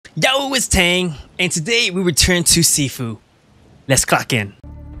Yo, it's Tang, and today we return to Sifu. Let's clock in.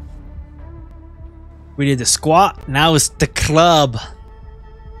 We did the squat, now it's the club.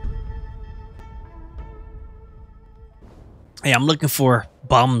 Hey, I'm looking for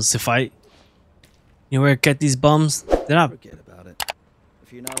bums to fight. You know where I get these bums? They're not. Forget about it.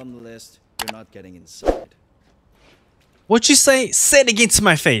 If you're not on the list, you're not getting inside. What'd you say? Say it again to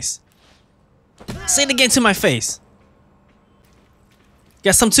my face. Say it again to my face.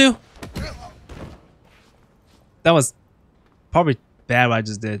 Got some too? That was probably bad what I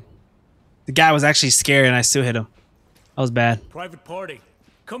just did. The guy was actually scared and I still hit him. That was bad. Private party.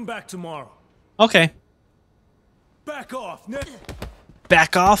 Come back tomorrow. Okay. Back off, Nick.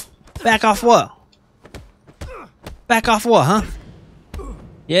 Back off? Back off what? Back off what, huh?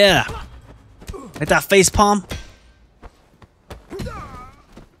 Yeah. Like that face palm?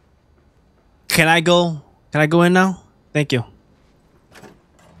 Can I go? Can I go in now? Thank you.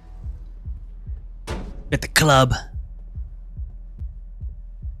 At the club.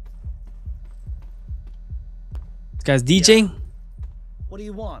 This guy's DJing? Yeah. What do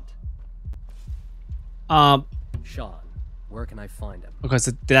you want? Sean, where can I find him? Okay,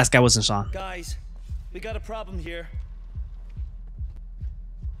 so the last guy wasn't Sean. Guys, we got a problem here.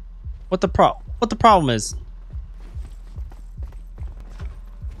 What the problem is?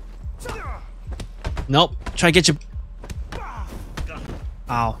 Nope. Try to get you.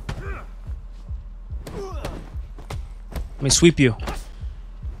 Ow. Let me sweep you.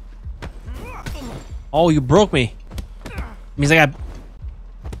 Oh, you broke me. Means I gotta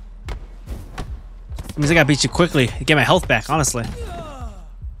beat you quickly to get my health back, honestly.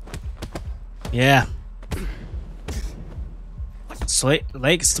 Yeah.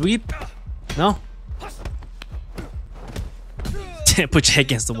 Leg sweep? No? Put your head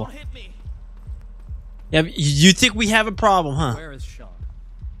against the wall. Yeah, you think we have a problem, huh? Where is Sean?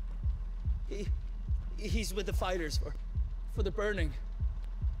 He's with the fighters for the burning.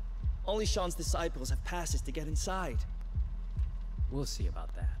 Only Sean's disciples have passes to get inside. We'll see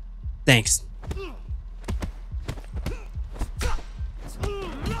about that. Thanks.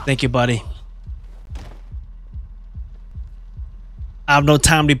 Thank you, buddy. I have no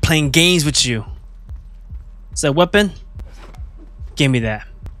time to be playing games with you. Is that a weapon? Give me that.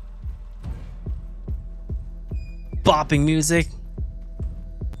 Bopping music.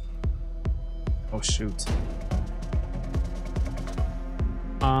 Oh shoot.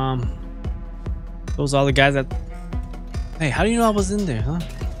 Those are the guys that. Hey, how do you know I was in there, huh?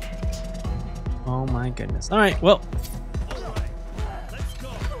 Oh my goodness. All right, well.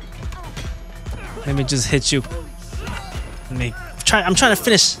 Let me just hit you. Let me try. I'm trying to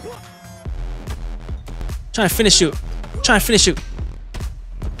finish. Trying to finish you. Trying to finish you.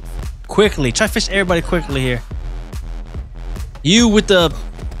 Quickly. Try to finish everybody quickly here. You with the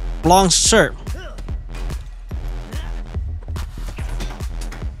long shirt.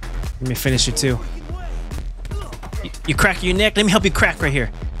 Let me finish you too. You crack your neck? Let me help you crack right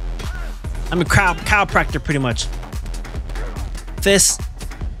here. I'm a chiropractor pretty much. Fist.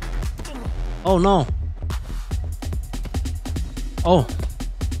 Oh no. Oh.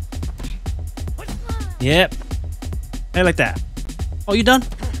 Yep. Hey, like that. Oh, you done?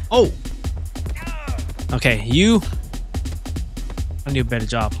 Oh. Okay, you. I need a better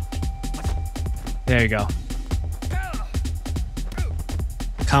job. There you go.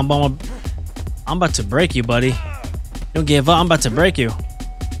 Combo. I'm about to break you, buddy. Don't give up. I'm about to break you.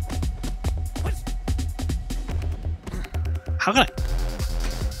 How can I?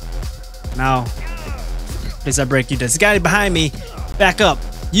 Now, please, I break you. This guy behind me. Back up.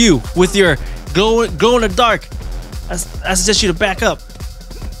 You with your glow in the dark. I suggest you to back up.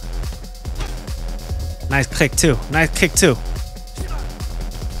 Nice kick too. Nice kick too.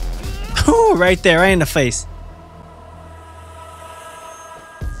 Ooh, right there, right in the face.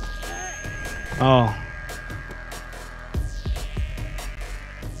 Oh.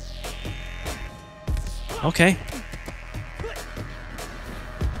 Okay.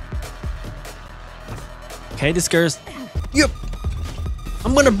 Okay, this girl's. Yep.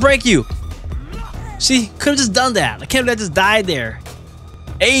 I'm gonna break you. See, could have just done that. I can't believe I just died there.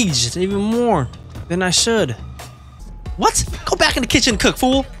 Aged even more than I should. What? Go back in the kitchen and cook,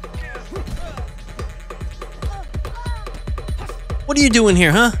 fool. What are you doing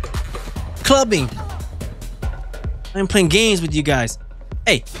here, huh? Clubbing. I'm playing games with you guys.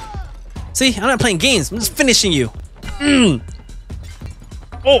 Hey. See, I'm not playing games. I'm just finishing you.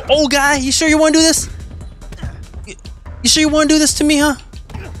 Oh, old guy, you sure you want to do this? You sure you want to do this to me, huh?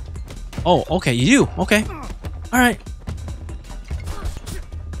 Oh, okay, you do. Okay. All right.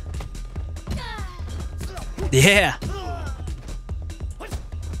 Yeah.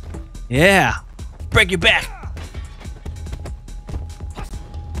 Yeah. Break your back.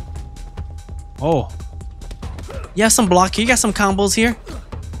 Oh. You have some block here. You got some combos here.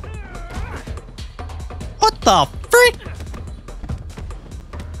 What the frick?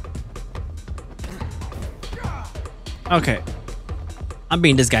 Okay. I'm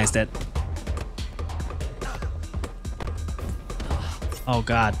beating this guy instead. Oh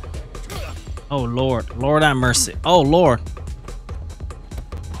God. Oh Lord. Lord have mercy. Oh Lord.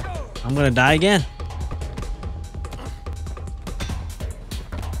 I'm gonna die again.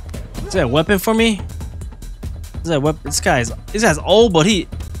 Is that a weapon for me? Is that a weapon? This guy's old, but he.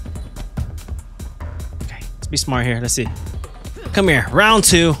 Okay, let's be smart here. Let's see. Come here. Round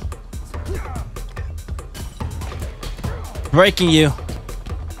 2. Breaking you.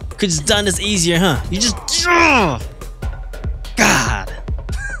 Could just done this easier, huh? You just. God.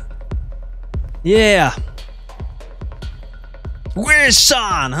 Yeah. Where's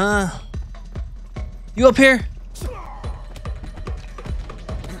Sean, huh? You up here?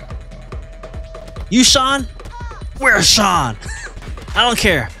 You Sean? Where's Sean? I don't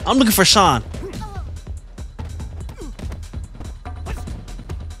care. I'm looking for Sean.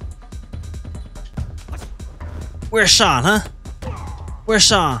 Where's Sean, huh? Where's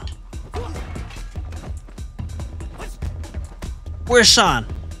Sean? Where's Sean?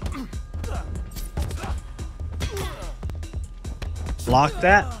 Block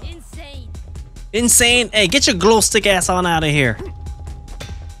that. Insane. Insane. Hey, get your glow stick ass on out of here.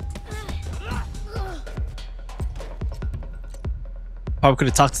 Probably could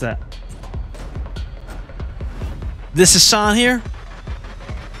have talked to that. This is Sean here.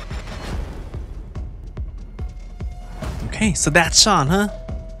 Okay, so that's Sean, huh?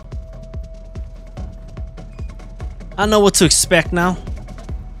 I know what to expect now.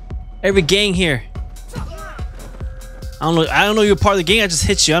 Every gang here. I don't know you're part of the gang. I just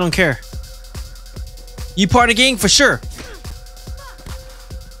hit you. I don't care. You part of the gang for sure.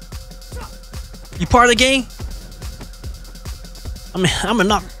 You part of the gang? I'm gonna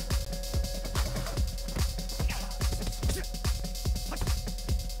knock.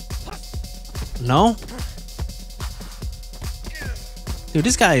 No? Dude,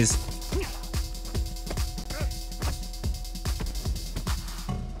 this guy is.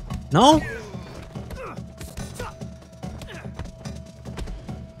 No?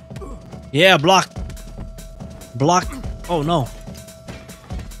 Yeah, block. Block. Oh no.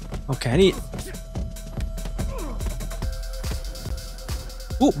 Okay, I need.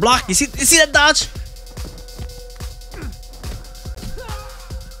 Ooh, block. You see that dodge?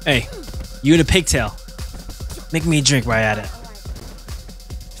 Hey, you in a pigtail. Make me a drink right at it.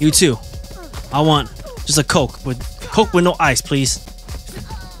 You too. I want just a Coke with no ice, please.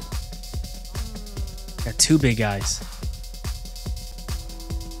 Got 2 big guys.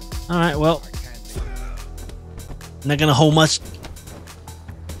 Alright, well. Not gonna hold much.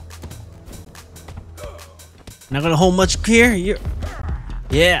 Not gonna hold much here.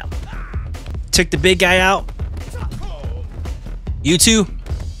 Yeah. Took the big guy out. You too.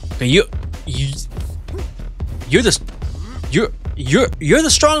 Okay, you're the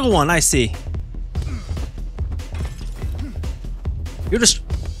stronger one, I see.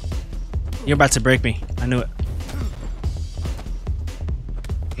 You're about to break me. I knew it.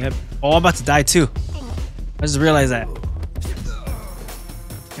 Yep. Oh, I'm about to die too. I just realized that.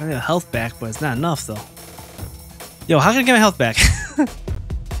 I need a health back, but it's not enough though. Yo, how can I get my health back?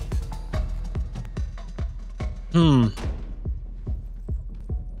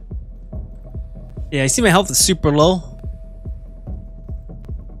 Yeah, I see my health is super low.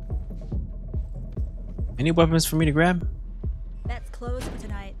 Any weapons for me to grab? That's closed for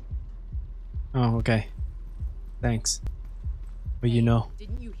tonight. Oh, okay. Thanks. But you know.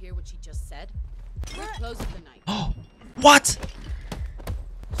 Didn't you hear what she just said? We're closed for the night. Oh, what?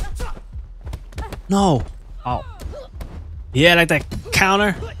 No. Oh. Yeah, like that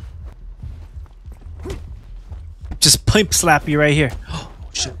counter. Just pimp slap you right here. Oh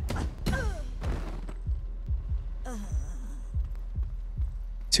shit.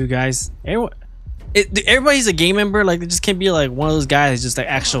 2 guys. Everybody's a game member. Like, they just can't be like one of those guys. Just like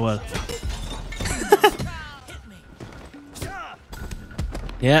actual.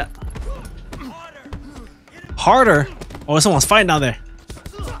 Yeah. Harder. Oh, someone's fighting down there.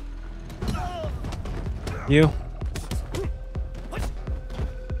 You.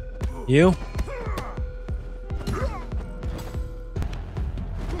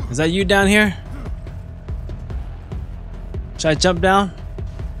 Is that you down here? Should I jump down?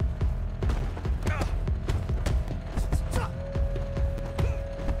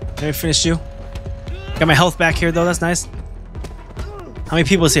 Let me finish you. Got my health back here though, that's nice. How many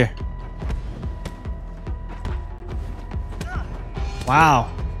people is here?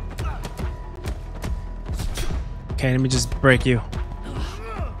 Wow. Okay, let me just break you.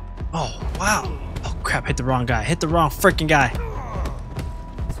 Oh, wow. Oh, crap. Hit the wrong guy. Hit the wrong freaking guy.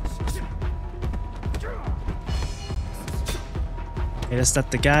 Okay, let's let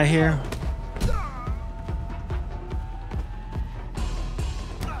the guy here.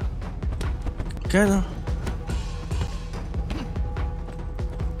 Get him.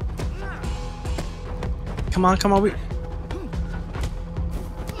 Come on, come on. We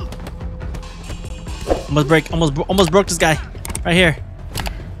almost broke this guy right here.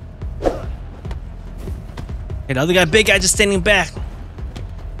 Okay, the other guy, big guy, just standing back.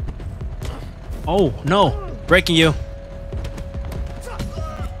 Oh no, breaking you.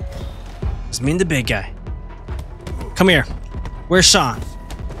 It's me and the big guy. Come here. Where's Sean?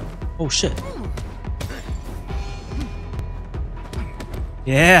 Oh shit.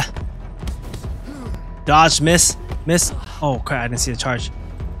 Yeah. Dodge, miss. Oh crap! I didn't see the charge.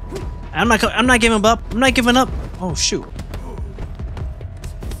 I'm not giving up. I'm not giving up. Oh shoot!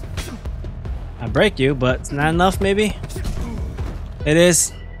 I break you, but it's not enough. Maybe it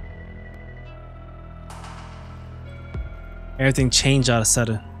is. Everything changed all of a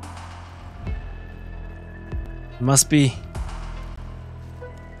sudden. It must be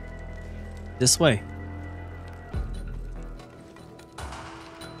this way.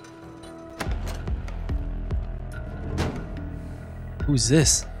 Who's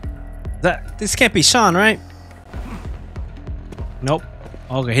this? This can't be Sean, right? Nope.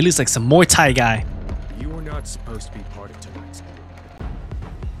 Okay, he looks like some Muay Thai guy. You were not supposed to be part of tonight's.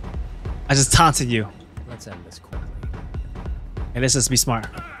 I just taunted you. Let's end this quickly. Okay, let's just be smart.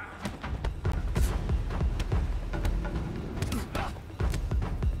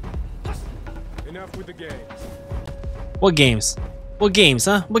 Enough with the games. What games? What games,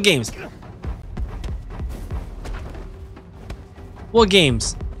 huh? What games? What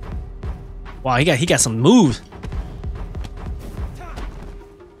games? Wow, he got some moves.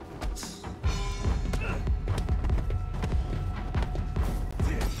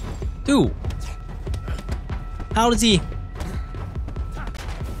 Dude. How does he?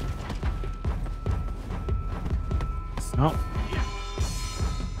 No.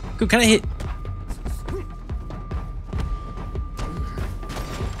 Dude, can I hit?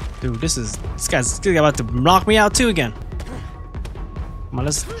 Dude, this guy's about to knock me out too again. Come on,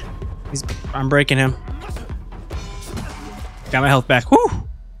 I'm breaking him. Got my health back. Woo!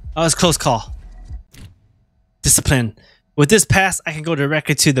 That was a close call. Discipline. With this pass, I can go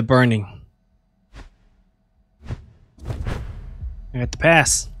directly to the burning. I got the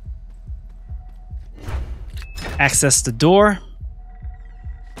pass. Access the door.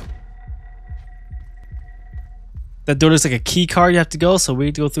 That door looks like a key card you have to go, so we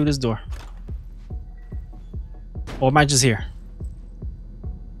need to go through this door. Or am I just here?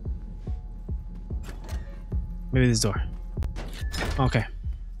 Maybe this door. Okay.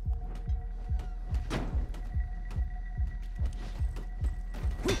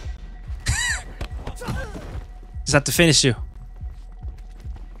 Just have to finish you.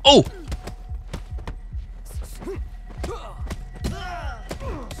 Oh!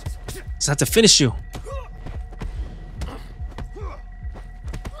 Just have to finish you.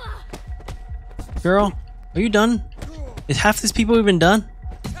 Girl, are you done? Is half these people even done?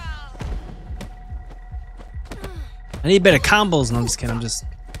 I need better combos. No, I'm just kidding. I'm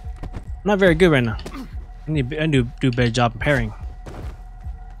not very good right now. I need to do a better job of parrying.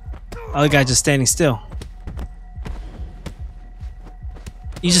 Other guy just standing still.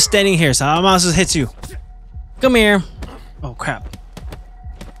 He's just standing here, so I might as well hit you. Come here. Oh crap.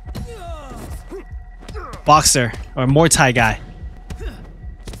 Boxer or Muay Thai guy.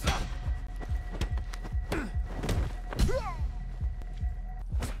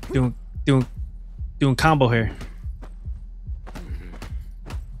 Doing combo here.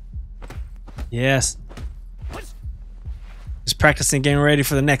 Yes. Just practicing, getting ready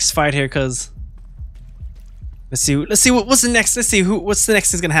for the next fight here, cause let's see what's the next. Let's see what's the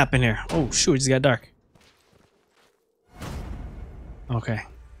next thing's gonna happen here. Oh shoot, it just got dark. Okay.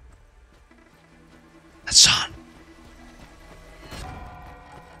 That's Sean.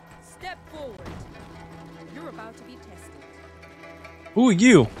 Step forward. You're about to be tested. Who are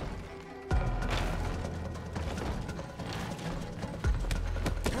you?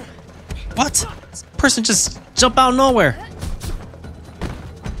 What? This person just jumped out of nowhere.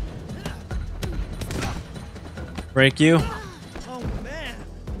 Break you. Oh man.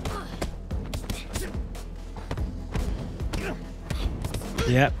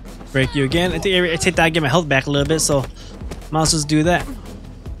 Yep. Break you again. I think I take that, get my health back a little bit, so might as well just do that.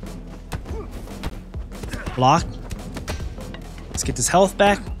 Block. Let's get this health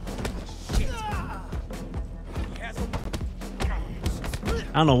back.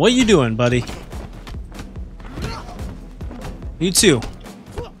 I don't know what you doing, buddy. You too.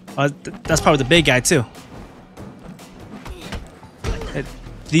 That's probably the big guy too.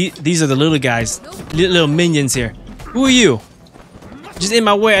 These are the little guys, little minions here. Who are you? Just in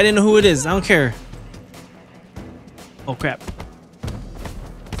my way. I didn't know who it is. I don't care. Oh crap.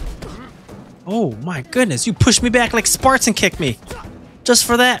 Oh my goodness, you pushed me back like Spartan kicked me. Just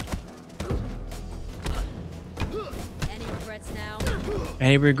for that. Any regrets now?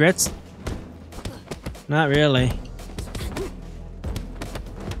 Any regrets? Not really.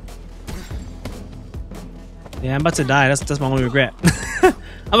 Yeah, I'm about to die. That's my only regret. I'm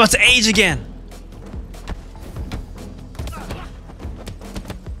about to age again.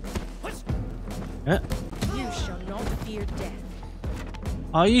 You shall not fear death.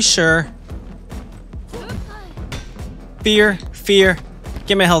 Are you sure? Fear, fear.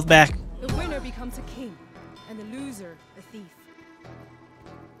 Get my health back. The winner becomes a king, and the loser a thief.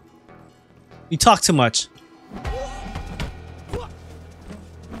 You talk too much.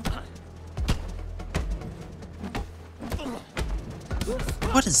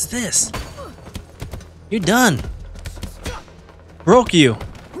 What is this? You're done. Broke you.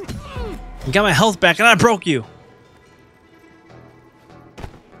 You got my health back and I broke you.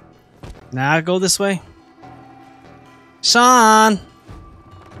 Now I go this way. Sean.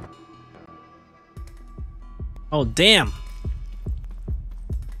 Oh damn.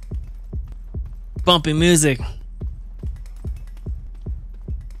 Bumpy music.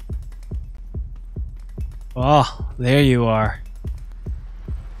 Oh, there you are.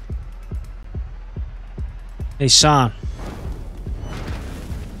 Hey, Sean.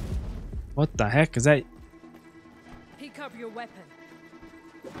 What the heck is that? Pick up your weapon.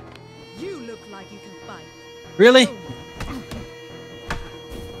 You look like you can fight. Really?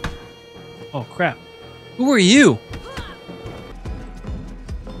 Oh, crap. Who are you?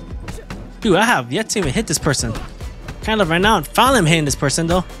 Dude, I have yet to even hit this person. Kind of right now, I'm finally hitting this person,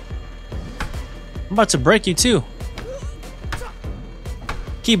 though. I'm about to break you, too.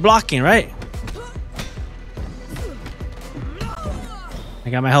 Keep blocking, right? I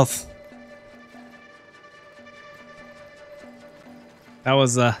got my health. That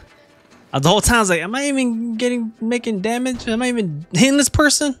was the whole time I was like, am I even making damage? Am I even hitting this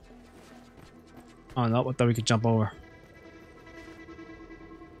person? Oh no, I thought we could jump over.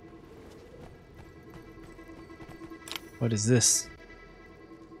 What is this?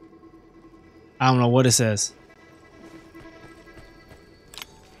 I don't know what it says.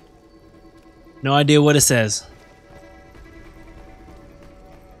 No idea what it says.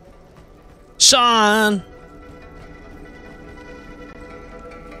 Sean!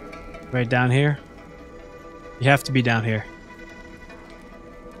 Right down here? You have to be down here.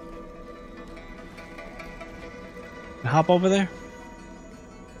 Can I hop over there?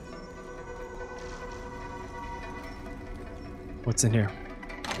 What's in here?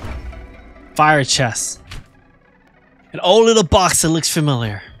 Fire chest. An old little box that looks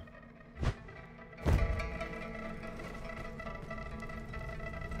familiar.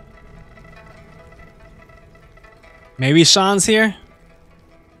 Maybe Sean's here?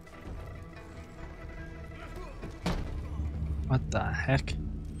 What the heck?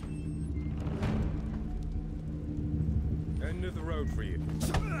 End of the road for you.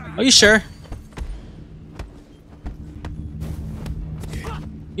 Are you sure?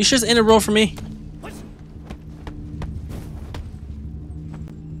 You sure it's in a row for me?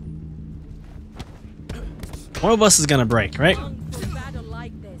 One of us is gonna break, right? For battle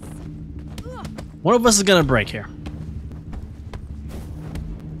like this. One of us is gonna break here.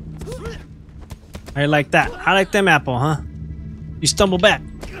 I like that. I like them apple, huh? You stumble back.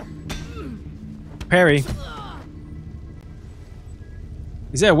 Parry.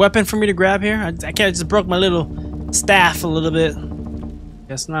 Is there a weapon for me to grab here? I can't. I just broke my little staff a little bit.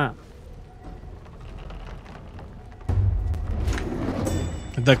 Guess not.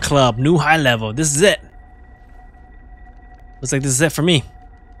 The club. New high level. This is it. Looks like this is it for me.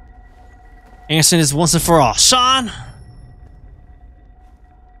 Answering this once and for all. Sean!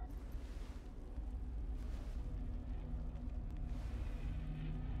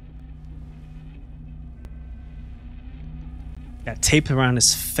 Got tape around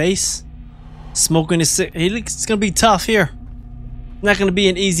his face. Smoking his cig. It's gonna be tough here. Not gonna be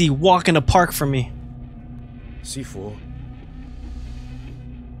an easy walk in the park for me. Sifu.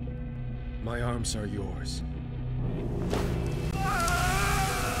 My arms are yours.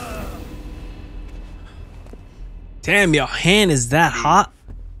 Damn, your hand is that hot?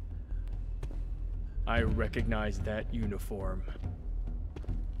 I recognize that uniform.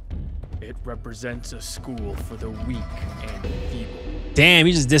 It represents a school for the weak and feeble. Damn,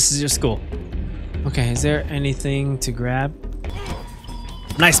 you just this is your school. Okay, is there anything to grab?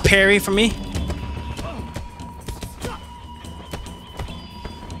 Nice parry for me.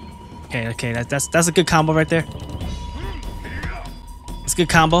 Okay, that's a good combo right there. It's a good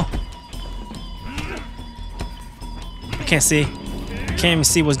combo. I can't see. Can't even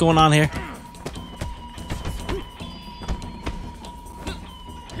see what's going on here.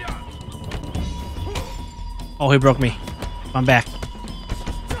 Oh, he broke me. I'm back.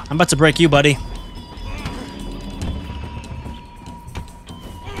 I'm about to break you, buddy.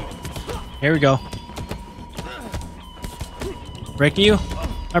 Here we go. Breaking you?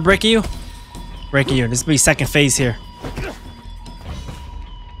 Am I breaking you? Breaking you. This will be second phase here.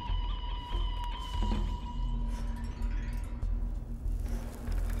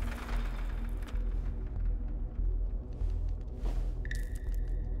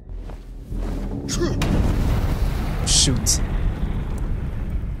 Shoot.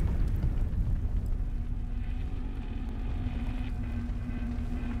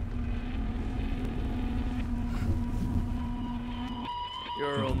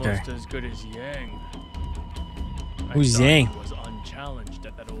 You're almost as good as Yang. Who's Yang? He was unchallenged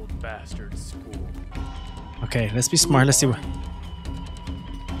at that old bastard's school. Okay, let's be smart. Let's see what.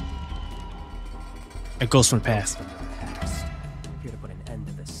 It goes from the past. Here to put an end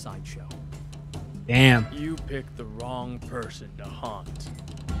to this sideshow. Damn. You picked the wrong person to haunt.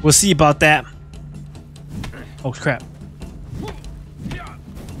 We'll see about that. Oh crap.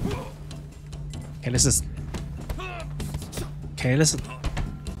 Okay, this is. Okay, listen.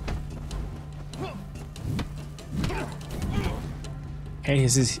 Okay,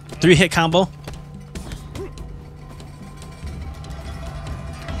 this is 3-hit combo.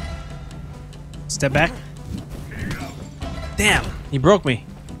 Step back. Damn, he broke me.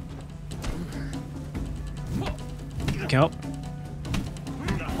 Okay, oh.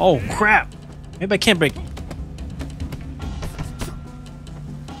 Oh crap. Maybe I can't break.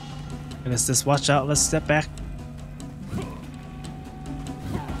 Okay, let's just watch out. Let's step back.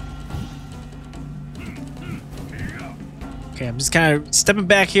 Okay, I'm just kind of stepping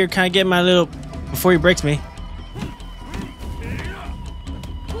back here, kind of getting my little before he breaks me.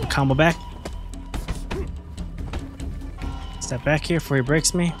 Combo back. Step back here before he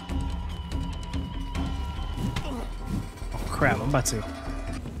breaks me. Oh crap, I'm about to.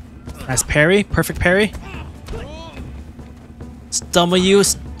 Nice parry, perfect parry. Stumble you,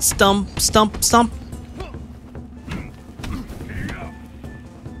 stump.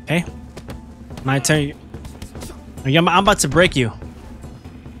 Okay, my turn. I'm about to break you.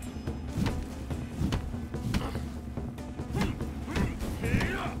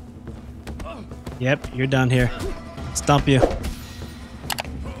 Yep, you're done here. Stomp you.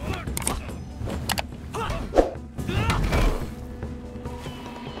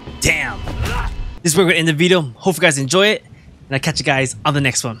 Damn. This is where we're going to end the video. Hope you guys enjoy it. And I'll catch you guys on the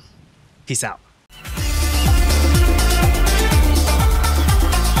next one. Peace out.